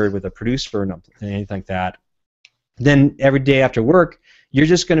discovered with a producer or anything like that. Then every day after work, you're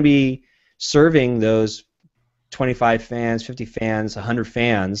just going to be serving those 25 fans, 50 fans, 100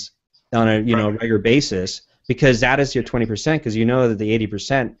 fans on a regular basis, because that is your 20%, because you know that the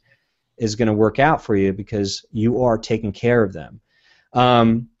 80% is going to work out for you because you are taking care of them.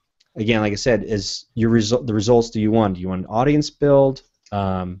 Again, like I said, is the results do you want? Do you want an audience build?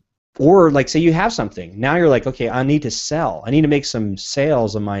 Or like say you have something. Now you're like, okay, I need to sell. I need to make some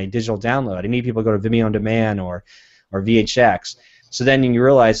sales on my digital download. I need people to go to Vimeo on Demand or VHX. So then you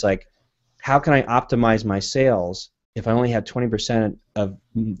realize, like, how can I optimize my sales if I only have 20% of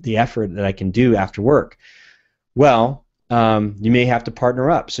the effort that I can do after work? Well, you may have to partner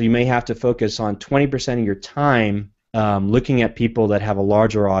up. So you may have to focus on 20% of your time looking at people that have a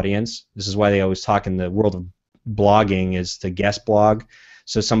larger audience. This is why they always talk in the world of blogging is the guest blog.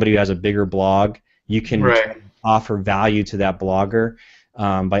 So somebody who has a bigger blog, you can offer value to that blogger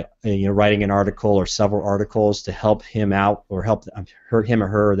by writing an article or several articles to help him out or help him or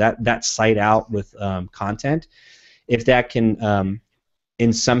her that site out with content. If that can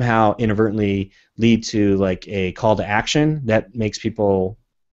somehow inadvertently lead to like a call to action that makes people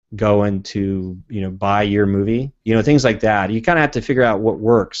go into buy your movie, things like that. You kind of have to figure out what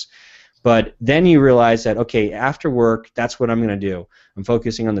works. But then you realize that, okay, after work, that's what I'm going to do. I'm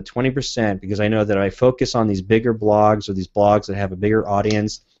focusing on the 20% because I know that if I focus on these bigger blogs or these blogs that have a bigger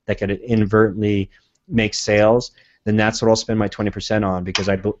audience that could inadvertently make sales, then that's what I'll spend my 20% on, because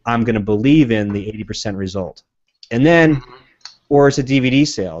I'm going to believe in the 80% result. And then or it's a DVD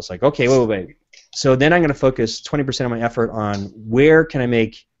sales. Like, okay, wait. So then I'm going to focus 20% of my effort on where can I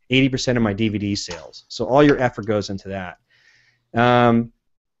make 80% of my DVD sales. So all your effort goes into that.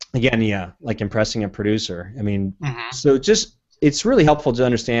 Again, yeah, like impressing a producer. I mean, so just it's really helpful to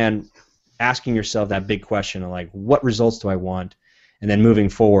understand asking yourself that big question of like, what results do I want? And then moving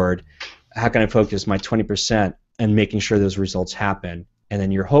forward, how can I focus my 20% and making sure those results happen? And then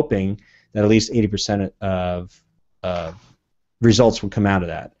you're hoping that at least 80% of results will come out of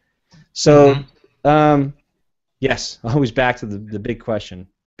that. So, yes, always back to the big question.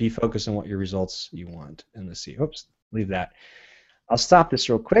 Be focused on what your results you want. And let's see. Oops, leave that. I'll stop this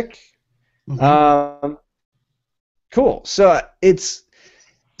real quick. Cool. So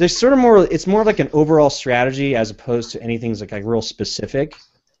there's sort of more. It's more like an overall strategy as opposed to anything like real specific.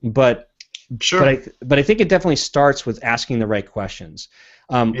 But but I think it definitely starts with asking the right questions.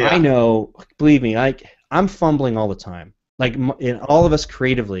 I know, believe me, I'm fumbling all the time. Like all of us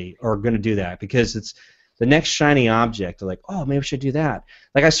creatively are going to do that because it's the next shiny object. They're like, oh, maybe we should do that.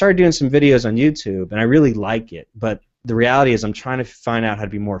 Like I started doing some videos on YouTube, and I really like it, but the reality is I'm trying to find out how to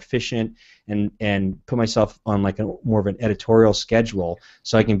be more efficient and put myself on like more of an editorial schedule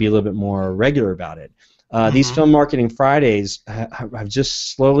so I can be a little bit more regular about it. These Film Marketing Fridays have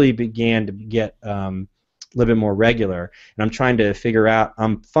just slowly began to get a little bit more regular, and I'm trying to figure out,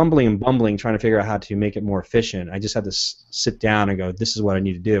 I'm fumbling and bumbling trying to figure out how to make it more efficient. I just had to sit down and go, this is what I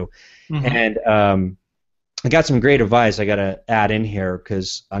need to do. And I got some great advice I got to add in here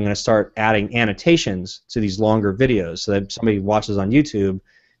because I'm going to start adding annotations to these longer videos so that if somebody watches on YouTube,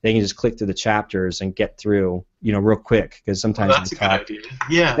 they can just click through the chapters and get through, real quick. Because sometimes that's a good idea.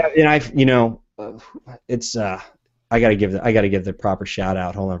 Yeah. And it's I got to give the proper shout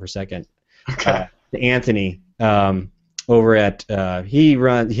out. Hold on for a second. Okay. To Anthony over at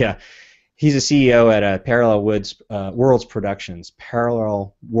he's a CEO at Parallel Worlds Productions,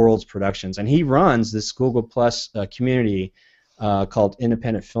 and he runs this Google Plus community called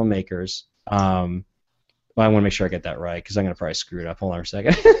Independent Filmmakers. I want to make sure I get that right because I'm going to probably screw it up. Hold on a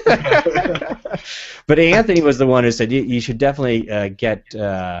second. But Anthony was the one who said you should definitely get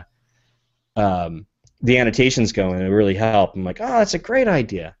the annotations going. It really help. I'm like, oh, that's a great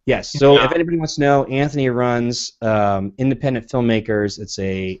idea. Yes. So if anybody wants to know, Anthony runs Independent Filmmakers. It's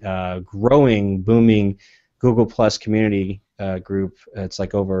a growing, booming Google Plus community group. It's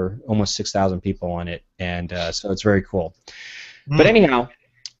like over almost 6,000 people on it, and so it's very cool. But anyhow,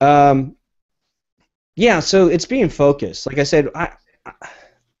 yeah. So it's being focused. Like I said,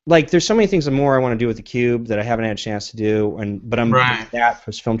 like there's so many things more I want to do with the Cube that I haven't had a chance to do, but I'm that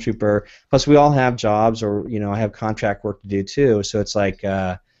for Film Trooper. Plus, we all have jobs, or I have contract work to do too. So it's like,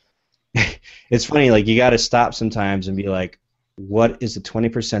 it's funny. Like you got to stop sometimes and be like, what is the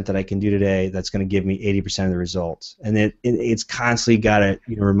 20% that I can do today that's going to give me 80% of the results? And it's constantly got to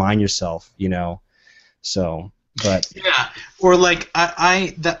remind yourself, So, but yeah, or like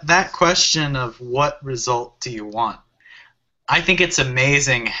that question of what result do you want? I think it's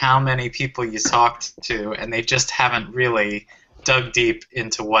amazing how many people you talked to and they just haven't really dug deep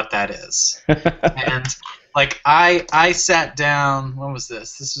into what that is. And like I sat down, when was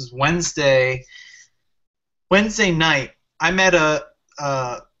this? This was Wednesday night. I met a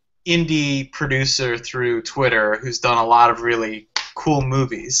indie producer through Twitter who's done a lot of really cool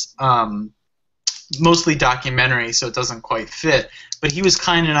movies. Mostly documentary, so it doesn't quite fit. But he was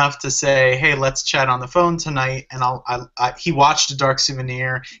kind enough to say, "Hey, let's chat on the phone tonight." And he watched a Dark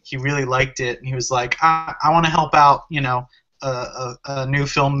Souvenir. He really liked it, and he was like, "I want to help out, a new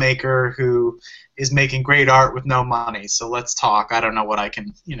filmmaker who is making great art with no money. So let's talk. I don't know what I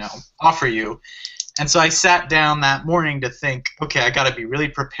can, offer you." And so I sat down that morning to think, okay, I got to be really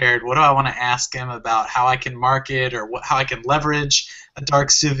prepared. What do I want to ask him about how I can market or how I can leverage a Dark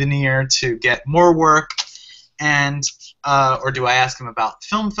Souvenir to get more work, and or do I ask him about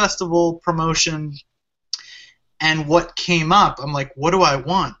film festival promotion? And what came up, I'm like, what do I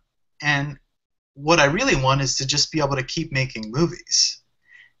want? And what I really want is to just be able to keep making movies.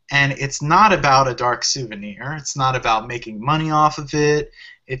 And it's not about a Dark Souvenir. It's not about making money off of it.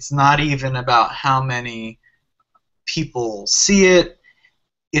 It's not even about how many people see it.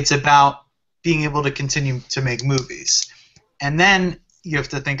 It's about being able to continue to make movies. And then you have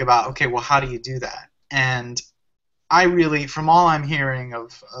to think about, okay, well, how do you do that? And I really, from all I'm hearing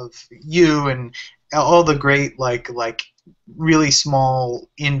of you and all the great, like really small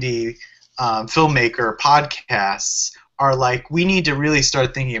indie filmmaker podcasts, are like, we need to really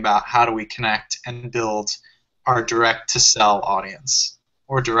start thinking about how do we connect and build our direct-to-sell audience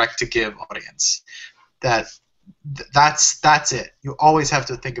or direct-to-give audience. That's it. You always have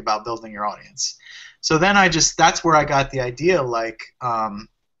to think about building your audience. So then that's where I got the idea, like, and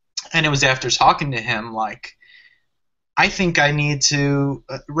it was after talking to him, like, I think I need to,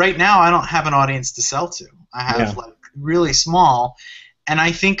 right now I don't have an audience to sell to. I have, Yeah. like, really small, and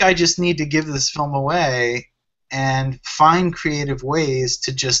I think I just need to give this film away and find creative ways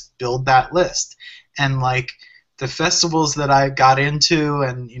to just build that list. And, like, the festivals that I got into,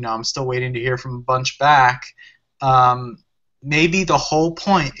 and, you know, I'm still waiting to hear from a bunch back, maybe the whole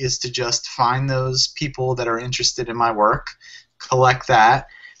point is to just find those people that are interested in my work, collect that,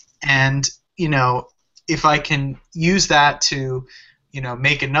 and, you know, if I can use that to, you know,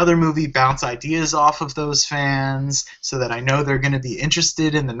 make another movie, bounce ideas off of those fans so that I know they're going to be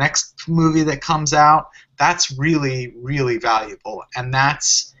interested in the next movie that comes out, that's really, really valuable. And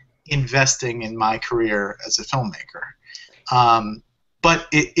that's investing in my career as a filmmaker. But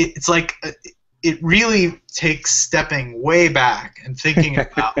it's like, it really takes stepping way back and thinking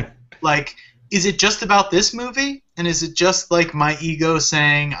about, like, is it just about this movie? And is it just like my ego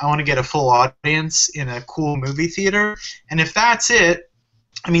saying I want to get a full audience in a cool movie theater? And if that's it,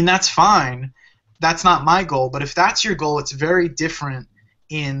 I mean, that's fine. That's not my goal. But if that's your goal, it's very different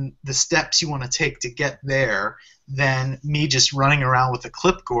in the steps you want to take to get there than me just running around with a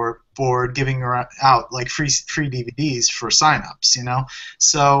clipboard giving out like free DVDs for signups, you know?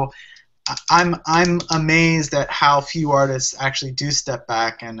 So I'm amazed at how few artists actually do step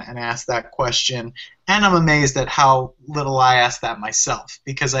back and ask that question, and I'm amazed at how little I ask that myself,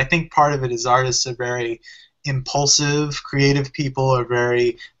 because I think part of it is artists are very impulsive, creative people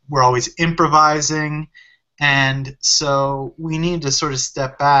we're always improvising, and so we need to sort of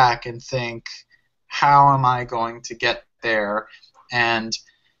step back and think, how am I going to get there? And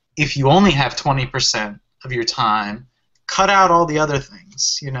if you only have 20% of your time, cut out all the other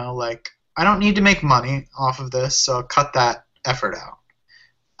things, you know, like, I don't need to make money off of this, so cut that effort out.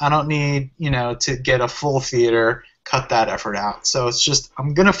 I don't need, you know, to get a full theater, cut that effort out. So it's just,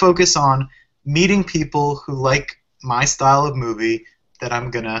 I'm going to focus on meeting people who like my style of movie that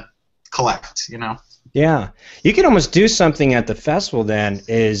I'm going to collect, you know? Yeah. You can almost do something at the festival then,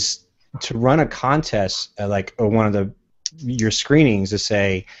 is to run a contest, like one of your screenings, to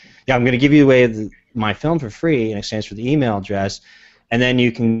say, yeah, I'm going to give you away my film for free in exchange for the email address, and then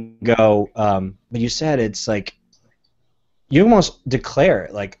you can go, but you said it's like, you almost declare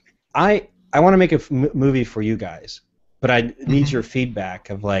it, like, I want to make a movie for you guys, but I need your feedback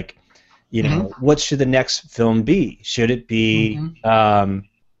of, like, you know, what should the next film be? Should it be,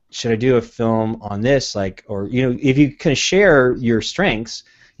 should I do a film on this, like, or, you know, if you kind of share your strengths,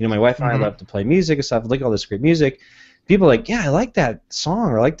 you know, my wife and I love to play music and stuff, like all this great music. People are like, yeah, I like that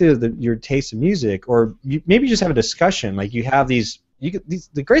song, or I like your taste in music, or maybe just have a discussion. Like, you have these,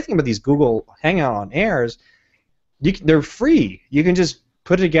 the great thing about these Google Hangout on Airs, they're free. You can just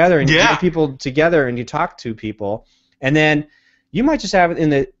put it together and you get people together and you talk to people, and then you might just have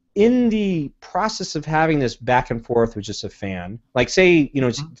it in the process of having this back and forth with just a fan. Like, say, you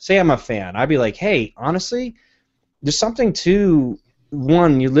know, say I'm a fan, I'd be like, hey, honestly, there's something to,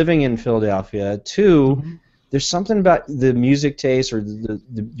 one, you're living in Philadelphia. Two, there's something about the music taste or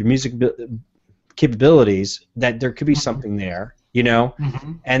your music capabilities that there could be something there, you know?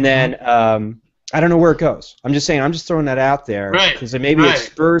 And then I don't know where it goes. I'm just saying, I'm just throwing that out there, because maybe it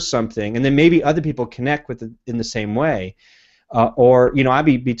spurs something, and then maybe other people connect with it in the same way. Or, you know, I'd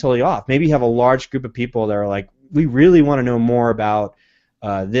be totally off. Maybe you have a large group of people that are like, we really want to know more about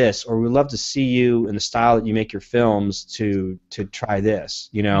this, or we'd love to see you in the style that you make your films to try this,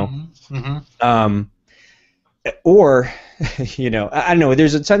 you know? Or, you know, I don't know,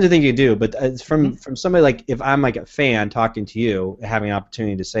 there's a tons of things you do, but from somebody, like, if I'm like a fan talking to you, having an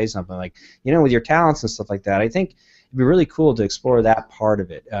opportunity to say something like, you know, with your talents and stuff like that, I think it'd be really cool to explore that part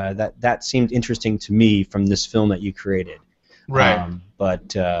of it. That seemed interesting to me from this film that you created.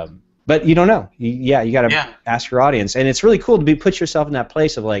 But you don't know. You got to ask your audience, and it's really cool to put yourself in that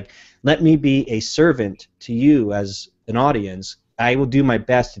place of, like, let me be a servant to you as an audience. I will do my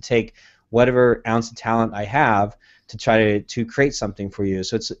best to take whatever ounce of talent I have to try to create something for you.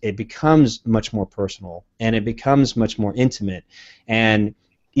 So it becomes much more personal, and it becomes much more intimate. And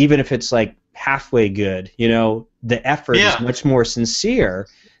even if it's like halfway good, you know, the effort is much more sincere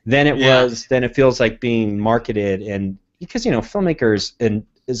than it was. Than it feels like being marketed, and because, you know, filmmakers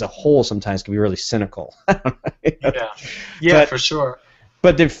as a whole sometimes can be really cynical. But, for sure.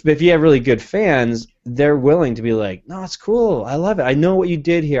 But if you have really good fans, they're willing to be like, no, it's cool, I love it, I know what you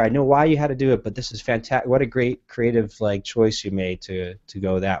did here, I know why you had to do it, but this is fantastic, what a great creative, like, choice you made to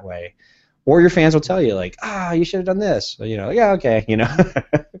go that way. Or your fans will tell you, like, you should have done this. So, you know, yeah, okay, you know.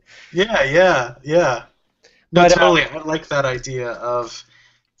 No, But, totally. I like that idea of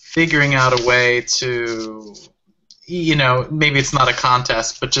figuring out a way to, maybe it's not a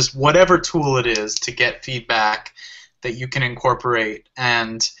contest, but just whatever tool it is to get feedback that you can incorporate.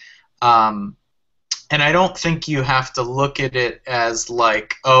 And I don't think you have to look at it as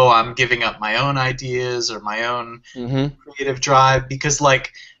like, oh, I'm giving up my own ideas or my own creative drive, because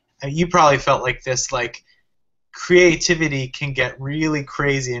like you probably felt like this, like creativity can get really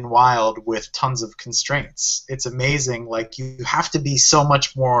crazy and wild with tons of constraints. It's amazing. Like you have to be so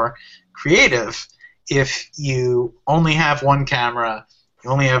much more creative if you only have one camera, you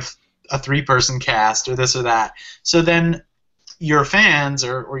only have a 3-person cast or this or that. So then your fans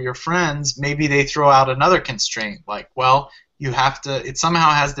or your friends, maybe they throw out another constraint, like, well, you have to, it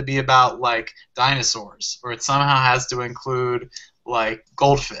somehow has to be about like dinosaurs, or it somehow has to include like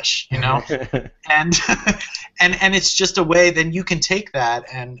goldfish, and and it's just a way then you can take that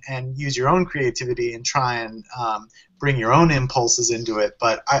and use your own creativity and try and bring your own impulses into it.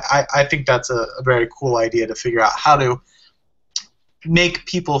 But I think that's a very cool idea, to figure out how to make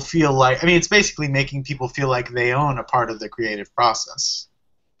people feel like, I mean, it's basically making people feel like they own a part of the creative process.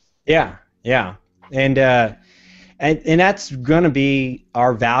 Yeah, yeah, and that's going to be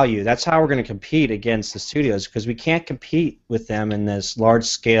our value. That's how we're going to compete against the studios, because we can't compete with them in this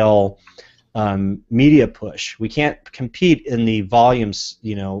large-scale media push. We can't compete in the volumes,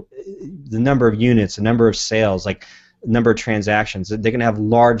 the number of units, the number of sales, like number of transactions. They're going to have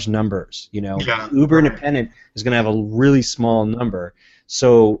large numbers. Yeah, Uber Independent is going to have a really small number.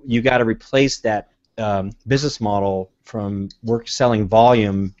 So you got to replace that business model from selling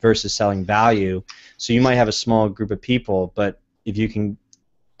volume versus selling value. So you might have a small group of people, but if you can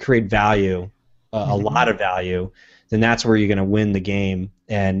create value, a lot of value, then that's where you're going to win the game.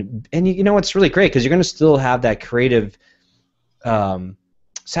 And it's really great, because you're going to still have that creative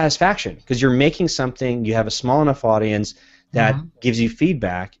satisfaction, because you're making something, you have a small enough audience that gives you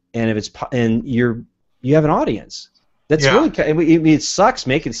feedback, and if it's you have an audience. That's really. I mean, it sucks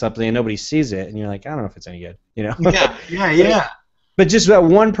making something and nobody sees it, and you're like, I don't know if it's any good, Yeah. But just that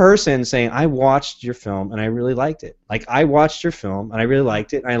one person saying, I watched your film and I really liked it. Like, I watched your film and I really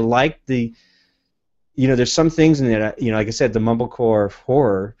liked it. And I liked the, there's some things in it, like I said, the mumblecore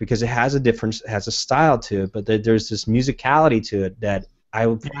horror, because it has a style to it, but there's this musicality to it that I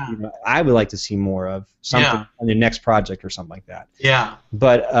would like to see more of, something on your next project or something like that. Yeah.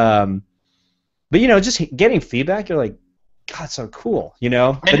 But just getting feedback, you're like, God, so cool, I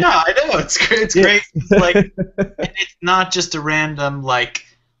know, it's great. It's great. It's like, and it's not just a random like,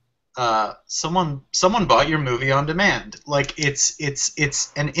 someone bought your movie on demand. Like it's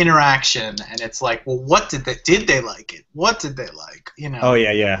an interaction, and it's like, well, what did they like it? What did they like? Oh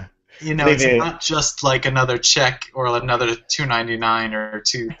yeah. It's not just like another check or another $2.99 or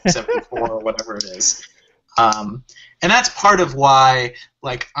 $2.74 or whatever it is. And that's part of why,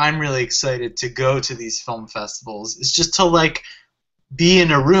 like, I'm really excited to go to these film festivals, is just to like be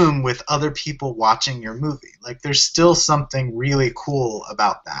in a room with other people watching your movie. Like, there's still something really cool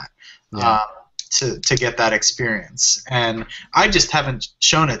about that. To get that experience, and I just haven't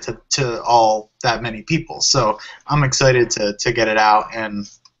shown it to all that many people. So I'm excited to get it out and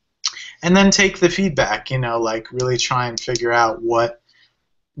then take the feedback. Like really try and figure out what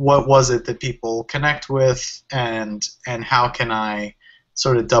was it that people connect with, and how can I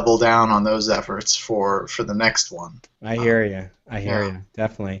sort of double down on those efforts for the next one. I hear you. You,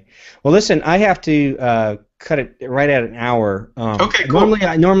 definitely. Well, listen, I have to cut it right at an hour. Okay, cool.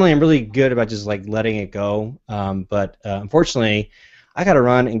 Normally I'm really good about just like letting it go, but unfortunately, I got to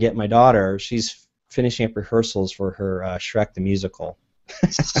run and get my daughter. She's finishing up rehearsals for her Shrek the musical.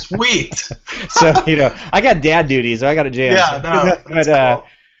 Sweet. So I got dad duties. So I got to jam. Yeah, no, that's cool.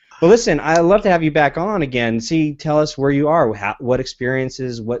 Well, listen, I'd love to have you back on again. Tell us where you are, what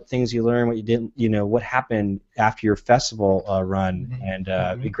experiences, what things you learned, what you didn't, what happened after your festival run, and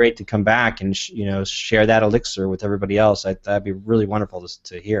it'd be great to come back and share that elixir with everybody else. That'd be really wonderful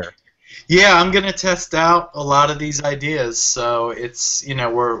to hear. Yeah, I'm gonna test out a lot of these ideas. So it's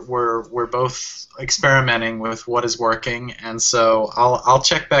we're both experimenting with what is working, and so I'll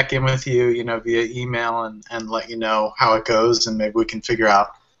check back in with you via email and let you know how it goes, and maybe we can figure out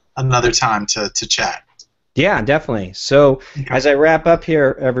another time to chat. Yeah, definitely. So as I wrap up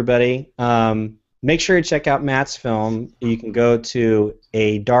here, everybody, make sure you check out Matt's film. You can go to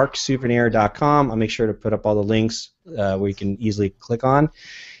darksouvenir.com. I'll make sure to put up all the links where you can easily click on.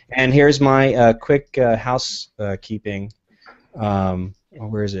 And here's my quick housekeeping.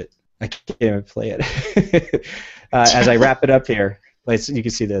 Where is it? I can't even play it. As I wrap it up here, you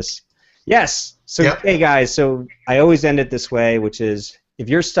can see this. Yes. So, Hey guys, so I always end it this way, which is, if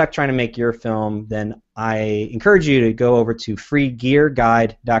you're stuck trying to make your film, then I encourage you to go over to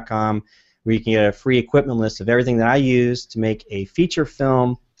freegearguide.com, where you can get a free equipment list of everything that I use to make a feature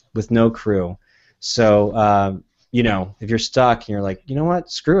film with no crew. So, you know, if you're stuck and you're like, you know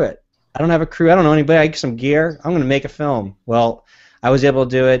what, screw it. I don't have a crew. I don't know anybody. I get some gear. I'm going to make a film. Well, I was able to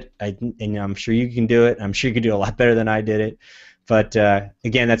do it, and I'm sure you can do it. I'm sure you can do it a lot better than I did it. But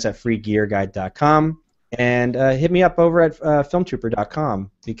again, that's at freegearguide.com. And hit me up over at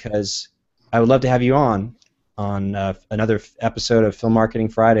filmtrooper.com, because I would love to have you on another episode of Film Marketing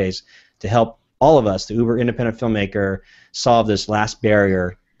Fridays to help all of us, the uber independent filmmaker, solve this last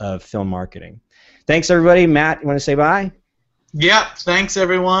barrier of film marketing. Thanks, everybody. Matt, you want to say bye? Yeah, thanks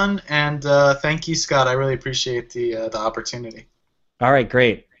everyone, and thank you, Scott. I really appreciate the opportunity. All right,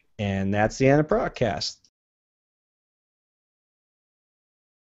 great. And that's the end of the broadcast.